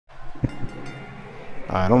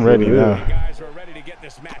Alright, I'm ready now.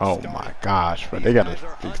 Oh my gosh, bro. They gotta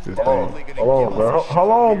fix this thing. Hold on, bro.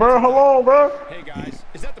 Hold on, bro. Hold on, bro. Hey guys,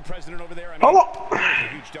 is that the president over there? I mean, Hold on. I'm a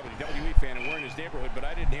huge WWE fan and we're in his neighborhood, but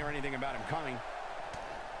I didn't hear anything about him coming.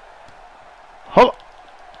 Hold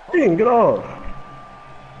on. Dang, get off.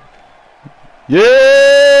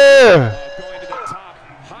 Yeah! Going to the top,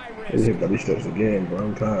 high He risk. hit by these steps again, bro.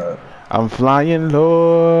 I'm tired. I'm flying,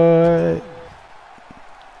 Lord.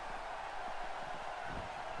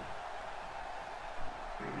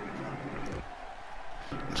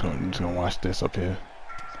 I'm just gonna watch this up here.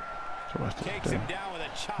 Watch this Takes him down with a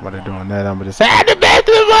chop. While they're doing that, I'm gonna say, I'm the best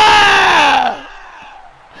in the world!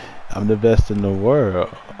 I'm the best in the world.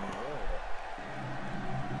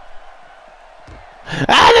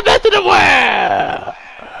 I'm the best in the world!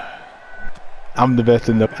 I'm the best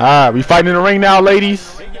in the... Alright, we fighting in the ring now,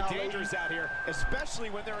 ladies. They get dangerous out here, especially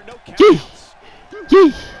when there are no Yee! counts.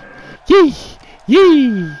 Yee! Yee!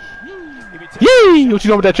 Yee! Yee! What you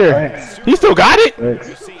doing with that chair? Thanks. He still got it? Thanks.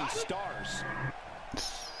 You're seeing stars.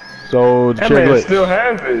 So, the That chair man glitch. still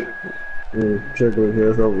has it. Yeah, check with here.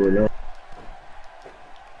 It's over with now.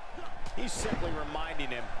 He's simply reminding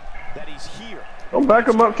him that he's here. Don't back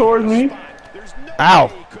him up towards me. There's no Ow.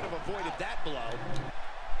 way he could have avoided that blow.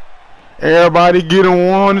 Everybody get in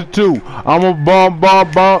 1 or 2. I'm a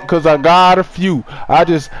bump, cause I got a few. I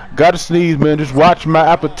just gotta sneeze, man. Just watch my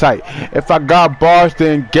appetite. If I got bars,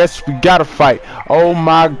 then guess we gotta fight. Oh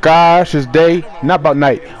my gosh, it's day, not about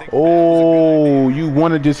night. Oh, you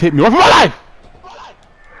wanna just hit me? Run for my life!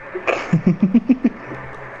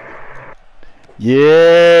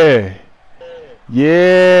 Yeah.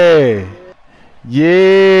 Yeah.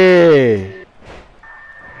 Yeah.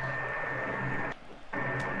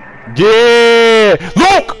 Yeah!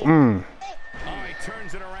 Look! Oh, he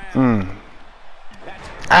turns it around.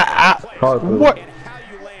 What? And how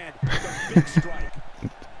you land the big strike.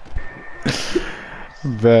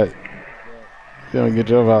 Bet. You don't get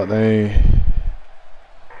your out, they ain't.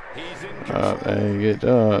 He's in control. They ain't get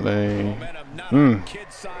your they ain't. Momentum not on the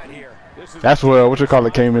kid's side here. This is That's what you call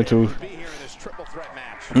it came into. be here in this triple threat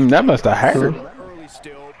match. That must have hurt. Early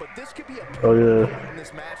still, but this could be a Oh, yeah. in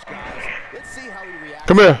this match, guys. Let's see how he reacts.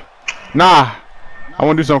 Come here. Nah. I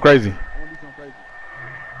wanna do something crazy.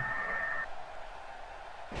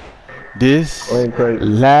 This Ain't crazy.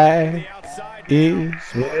 life Outside is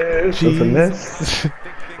Yeah, it's a finesse. Jesus.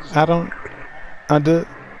 I don't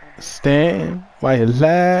understand why it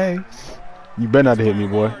lags. You better not hit me,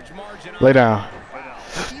 boy. Lay down.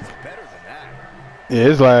 he's better than that. Yeah,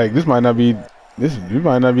 it's like this might not be you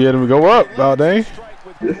might not be able to go up, all day.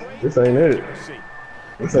 This ain't it.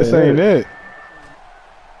 This ain't it.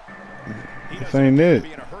 This ain't it.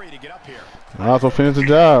 Be in a hurry to get up here. I also finished the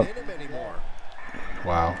job. Hit him anymore.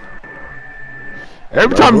 Wow.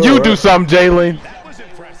 Every time you do something, Jalen. That was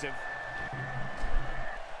impressive.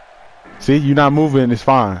 See, you're not moving, it's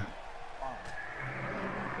fine.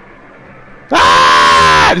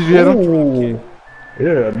 Ah! Did you hit him? Ooh.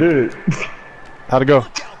 Yeah, I did. How'd it go?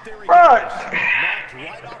 Out there he Right. goes. Knocked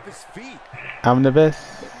right off his feet. I'm the best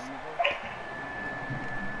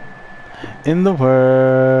in the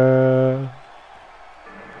world.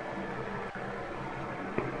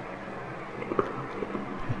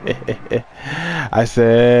 I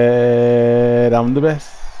said I'm the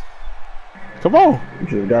best. Come on. You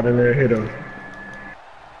should have got in there and hit him.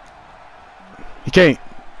 He can't.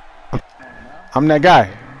 I'm that guy.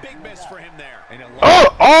 Big miss for him there. And a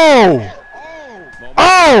Oh! Oh!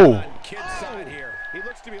 Oh! kid's side here. He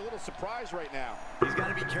looks to be a little surprised right now. He's got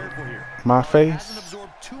to be careful here. My Hasn't face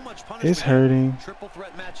absorbed too much punishment. is hurting. Triple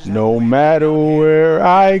threat matches No have matter where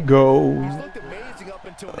I He's go. looked amazing up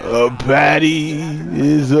until now. A baddie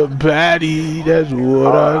is a baddie. That's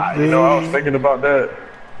what I You know, I was think. thinking about that.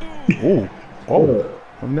 Ooh. Oh.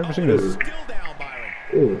 I've never seen this. Still down, Byron.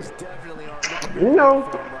 Ooh. Definitely aren't You know,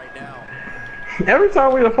 right now. every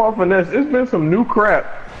time we have fought finesse, it's been some new crap.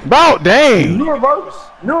 About dang. New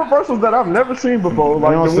reversals that I've never seen before,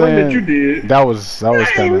 like You know what the I'm one that saying? you did. That was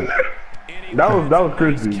coming. That was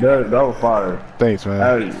crispy. That was fire. Thanks,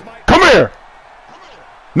 man. Hey, Come here.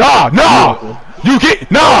 Nah. You get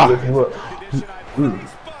nah. listen, look. Condition I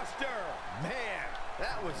Buster. Man,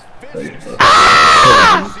 that was vicious.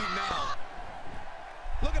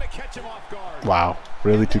 Looking to catch him off guard. Wow.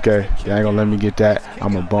 Really, 2K? You ain't gonna let me get that.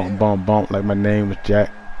 I'm a bump like my name was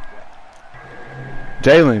Jack.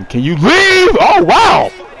 Jalen, can you leave? Oh wow!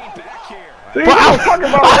 See, what I'm talking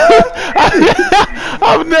about, man?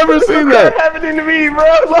 I've never seen That that. happening to me, bro.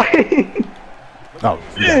 Like, Oh,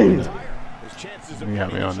 dang. you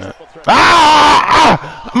got me on that.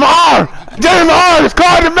 Ah! My arm! Jalen, my arm is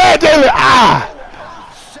caught in the mat, Jalen! Ah!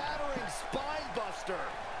 Shattering spine buster.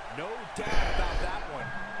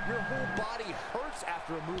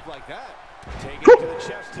 move like that. Take it to the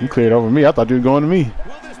chest here. You cleared over me. I thought you were going to me.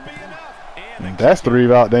 Will this be enough? And That's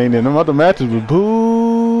 3 out. They ain't in them other matches with boo.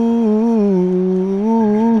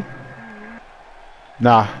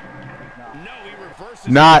 Nah. no, he reverses.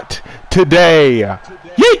 Not today. Yeet.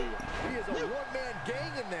 He is a one-man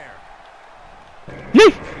gang in there.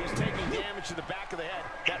 Yeet. He's taking damage to the back of the head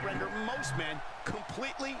that render most men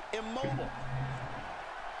completely immobile.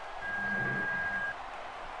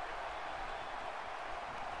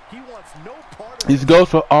 He wants no part of This goes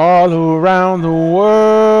for all around the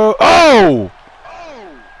world. Oh!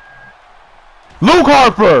 Luke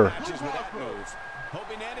Harper. matches with that move.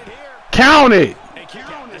 Hoping to end it here. Count it. Hey, kick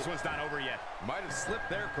out. This one's not over yet. Might have slipped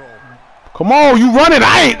there, Cole. Come on, you running.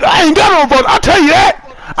 I ain't got no brother. I'll tell you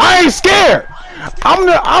that. I ain't scared.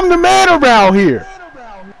 I'm the man around here.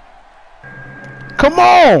 Come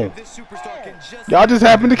on. This superstar can just Y'all just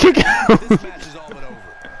happened to kick out. this match is all but over.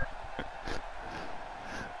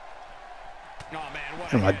 Oh man,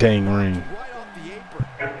 what In my dang ring. right off the apron.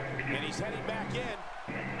 And he's heading back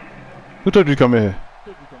in. Who told you to come in here?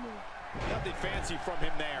 Nothing fancy from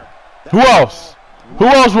him there. Who else? Who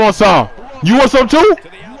else wants some? You want some too? To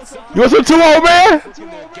the outside. You want some too, old man? Looking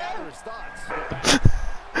to gather his thoughts.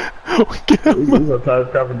 Get him. He's gonna try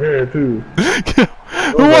this crap again too.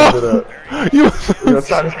 Who else? You He's gonna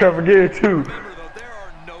try this crap again too. Remember though, there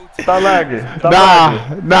are no Stop lagging. Stop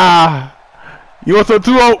lagging. Nah. You want some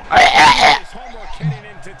too, old? His homework heading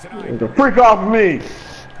into tonight. The freak off of me.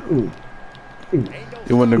 Ooh.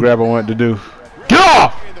 It wasn't the grab I wanted to do. Get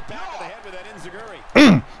off! In the back of the head with that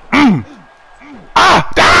enziguri.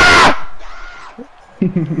 Ah! Ah!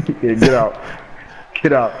 Yeah, get out.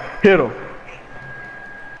 Get out. Hit him.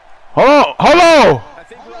 Hold on! Hold on! I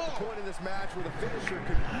think we're at the point in this match where the finisher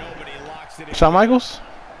could. Nobody locks it in. Shawn Michaels?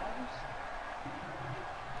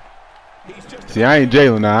 He's just See, I ain't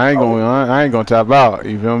Jalen now. I ain't gonna tap out.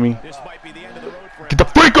 You feel me? This might be the end of the road for him. Get the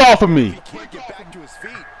freak off of me! He can't get back to his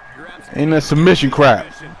feet. You're absolutely Ain't that submission crap?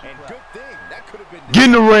 and good thing that could have been. Get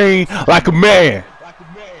in the ring like a man.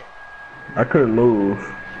 I couldn't move.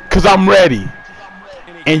 Cause I'm ready.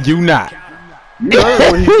 And you not. You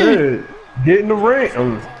heard what he said. Get in the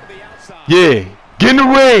ring. Yeah. Get in the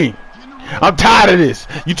ring. I'm tired of this.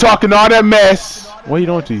 You talking all that mess. What are you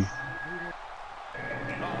doing to you?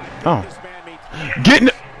 Oh. Get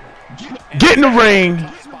in the ring.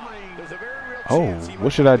 Oh,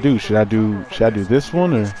 what should I do? Should I do this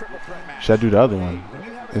one or should I do the other one?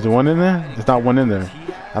 Is there one in there? There's not one in there.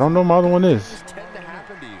 I don't know what my other one is.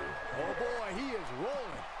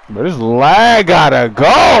 But this lag gotta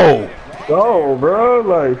go. Go, bro.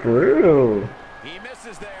 Like, for real. He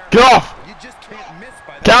misses there. Get off. You just can't miss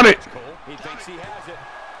by that. Count it. He thinks he has it.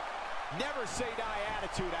 Never say die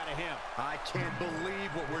attitude out of him. I can't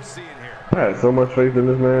believe what we're seeing here. I had so much faith in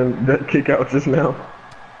this man. That kick out just now.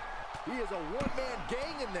 He is a one-man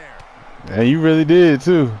gang in there. And you really did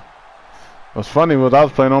too. What's funny was I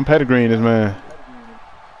was playing on pedigree in this man.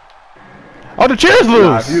 Oh, the chair's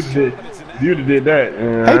Nah, loose. if you'd have did that.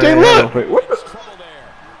 Hey, Jay, look. What the? Trouble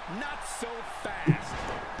there. Not so fast.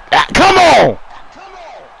 Ah, come on.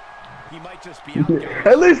 He might just be out, guys.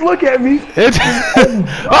 At least look at me. It's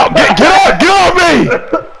oh, get off me.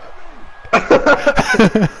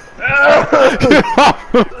 Get off.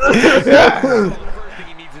 Yeah. The first thing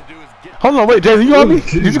he needs to do is get Hold on, wait, Jason, you call me?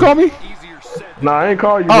 Did you call me? easier said. Nah, I ain't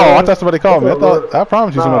call you. Oh, bro. I thought somebody called me. I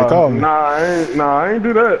promised you somebody called me. Nah, I ain't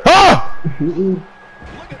do that. Ah! Look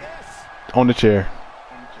at this. On the chair.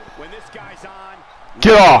 When this guy's on,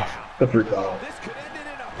 Get off. The freak off. this could end it in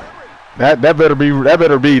a hurry. That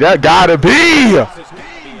gotta be. This has got to be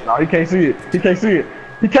it. No, he can't see it. He can't see it.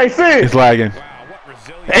 He can't see it. It's lagging. Wow, what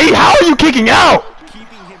resilience. Hey, how are you kicking out? Keeping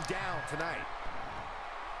him down tonight.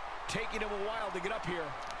 Taking him a while to get up here.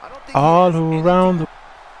 I don't think All he has around the. anything-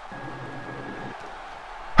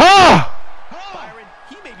 Ah! Byron,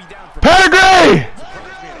 he may be down for Pedigree!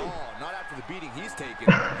 surprise me at all. Not after the beating he's taken.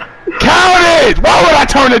 Count it! Why would I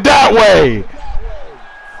turn it that way?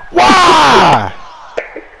 Why?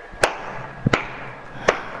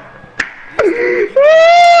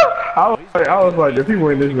 I was like, if he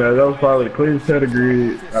win this match, that was probably the cleanest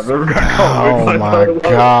pedigree I've ever got caught with. Oh Like, my like,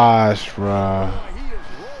 gosh, bro.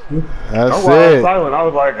 That's That's why I was it. silent. I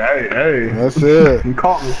was like, hey. That's it. You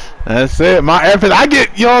caught me. That's it. My effort. I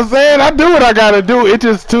get. You know what I'm saying? I do what I gotta do. It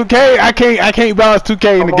just 2K. I can't balance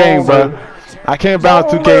 2K in the Come game, on, bro. man. I can't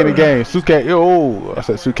balance 2K in the game. 2K. Oh, I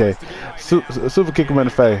said 2K. Super kick him in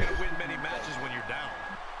the face. Win many matches when you're down.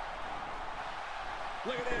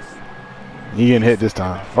 Look at this. He getting hit this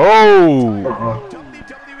time. Oh,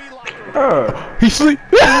 WWE locker room. he sleep.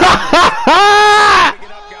 Pick it up,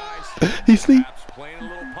 guys. He sleep. Perhaps playing a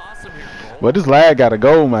little possum here, Cole. Well, this lad got to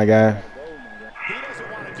go, my guy. He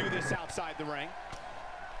doesn't want to do this outside the ring.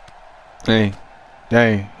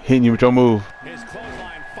 Dang, hitting you with your move. His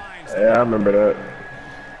clothesline finds Yeah, I remember that.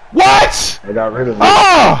 What? I got rid of it.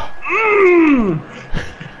 Oh!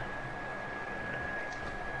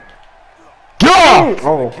 Get off!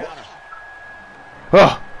 Oh.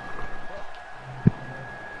 Oh.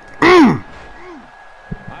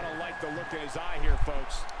 I don't like the look in his eye here,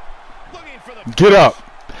 folks. Looking for the Get up.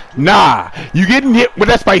 Nah. You getting hit with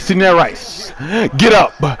that spice in their rice. Get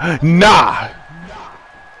up. Nah.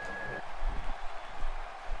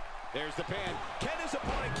 There's the pin. Can his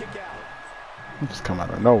opponent kick out? You just come out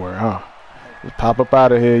of nowhere, huh? Just pop up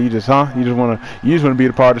out of here. You just wanna be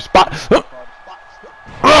the part of the spot.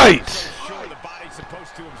 Right. Sure, the body's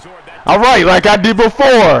supposed to absorb that. All right, like I did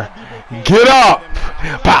before. Get up.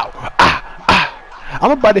 Pow.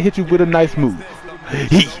 I'm about to hit you with a nice move.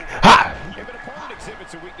 He. Ha. If an opponent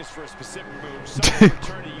exhibits a weakness for a specific move, some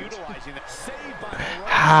return to utilizing that. Saved by the right.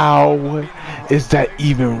 How is that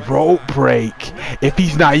even rope break if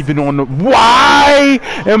he's not even on the... Why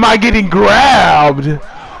am I getting grabbed?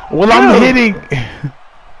 Well, I'm hitting...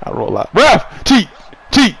 I roll out. Ref! Cheat!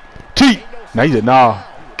 Cheat! Cheat! Now he said, nah.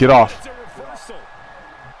 Get off. It's a reversal.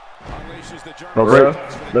 Unleashes the German. Rope break.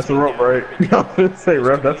 Ref, that's a rope break. I was gonna say,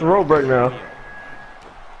 ref, that's a rope break now.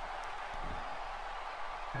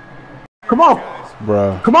 Come on!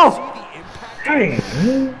 Bruh. Come on! Dang,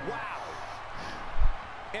 man.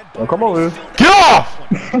 Oh, come on, Liz. Get off!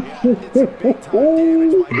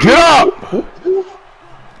 Get up! Oh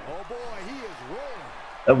boy, he is rolling.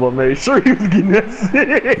 That boy made sure he was getting that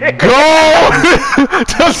sick. Go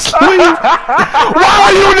to sleep! Why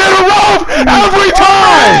are you near the rope every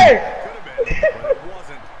time? But it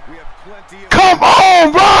wasn't. We have plenty of Come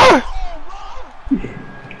on, bro!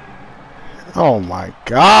 Oh my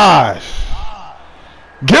gosh!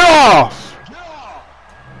 Get off!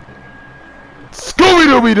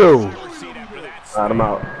 Scooby-Dooby-Doo! Alright, I'm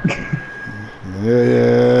out.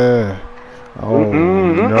 Yeah. Oh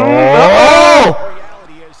no!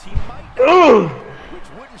 reality is he might which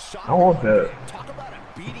wouldn't shock I want that. Talk about a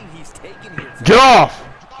beating he's taken here. Get off!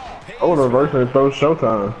 I want to reverse and throw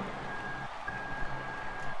Showtime.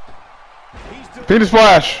 Finish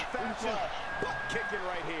splash! Kicking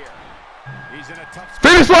right here. He's in a tough spot.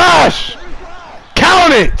 Finish splash!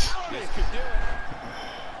 Count it! This could do it.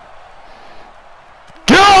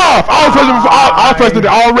 Get off! I was pressing it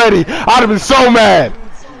already. I'd have been so mad.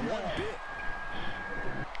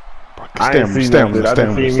 I didn't see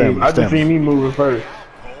nothing. I just seen me moving first.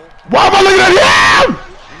 Why am I looking at him? You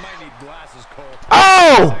might need glasses, Cole.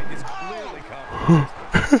 Oh! It's clearly coming.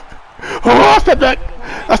 Oh, I step back.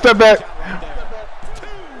 I step back.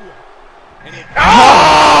 And it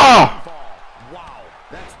Ah! wow,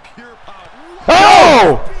 that's pure power.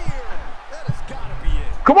 Oh! That has got to be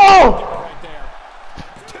it. Come on! Right there.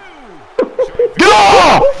 2. Get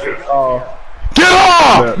off! Oh, Get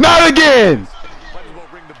off! Not again! Might as well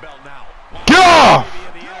ring the bell now. Get off!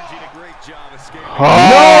 The energy did a great job escaping.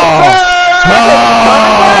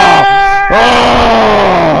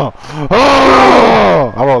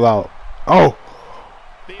 Oh! I roll out. Oh!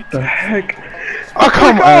 what the heck? Oh,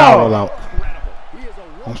 come on! I roll out.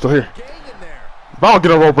 I'm still here. If I don't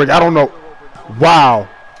get a rope break, I don't know. Wow.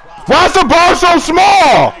 Why is the bar so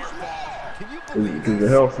small? Because the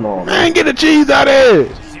hell small, man. Man, get the cheese out of here.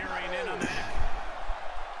 Zeroing in on the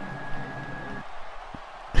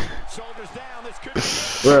shoulders down. This could be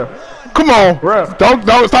Ref, Come on. Ref. Don't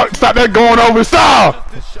stop that going over.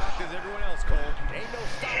 Stop. just as shocked as everyone else, Cole. Ain't no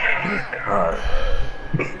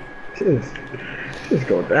stopping. Just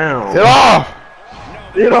go down. Get off.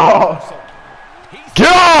 Get off.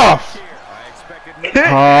 Get off. I expected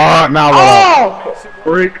Now roll out. Oh!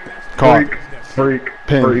 Freak. Caught. Freak.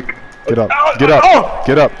 Pin. Freak. Get up. Get up.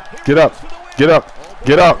 Get up. Get up. Get up.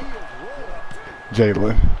 Get up.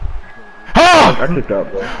 Jalen. I Ah! kicked out,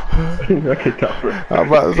 bro. I kicked out, bro. I'm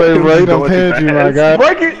about to say, bro, he done pinned you, my guy.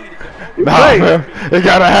 Break it! Nah, man. It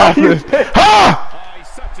gotta happen. Ha! Oh, he's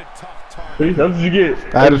such a tough target. See, that's what you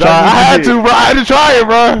get. I had to try. I had to, bro. I had to try it,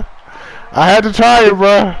 bro. I had to try it,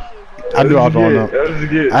 bro. I knew I was going up. That's what you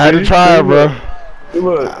get. I had to try it, bro.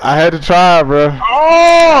 Look. I had to try it, bro.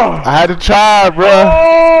 Oh! I had to try it, bro.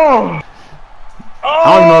 Oh! I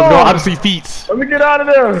don't even know what's going on. I just see feet. Let me get out of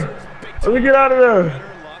there. Let me get out of there.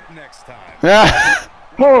 Better luck next time. Yeah.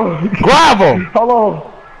 Oh. Grab him. Hold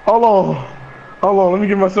on. Hold on. Hold on. Let me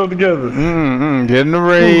get myself together. Get in the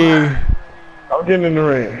ring. I'm getting in the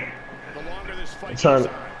ring. The longer this fight Trying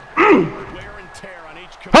goes to. on, wear and tear on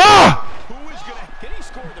each component. Ah! Who is gonna? Can he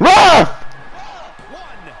score the Ref! 1,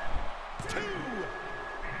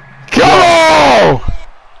 2? Go!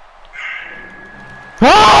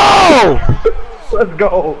 Oh! Let's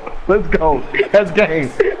go. Let's go. That's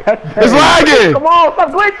game. That's game. It's lagging! Come on, stop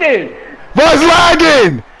glitching! Bro, it's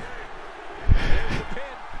lagging!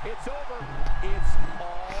 It's over. It's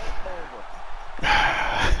all over.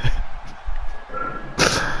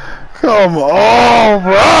 Come on,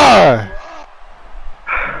 bro!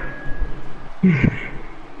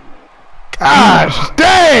 Gosh,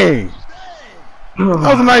 dang! That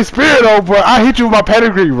was a nice spirit, though, bro. I hit you with my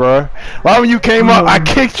pedigree, bro. Right when you came up, I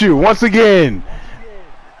kicked you once again.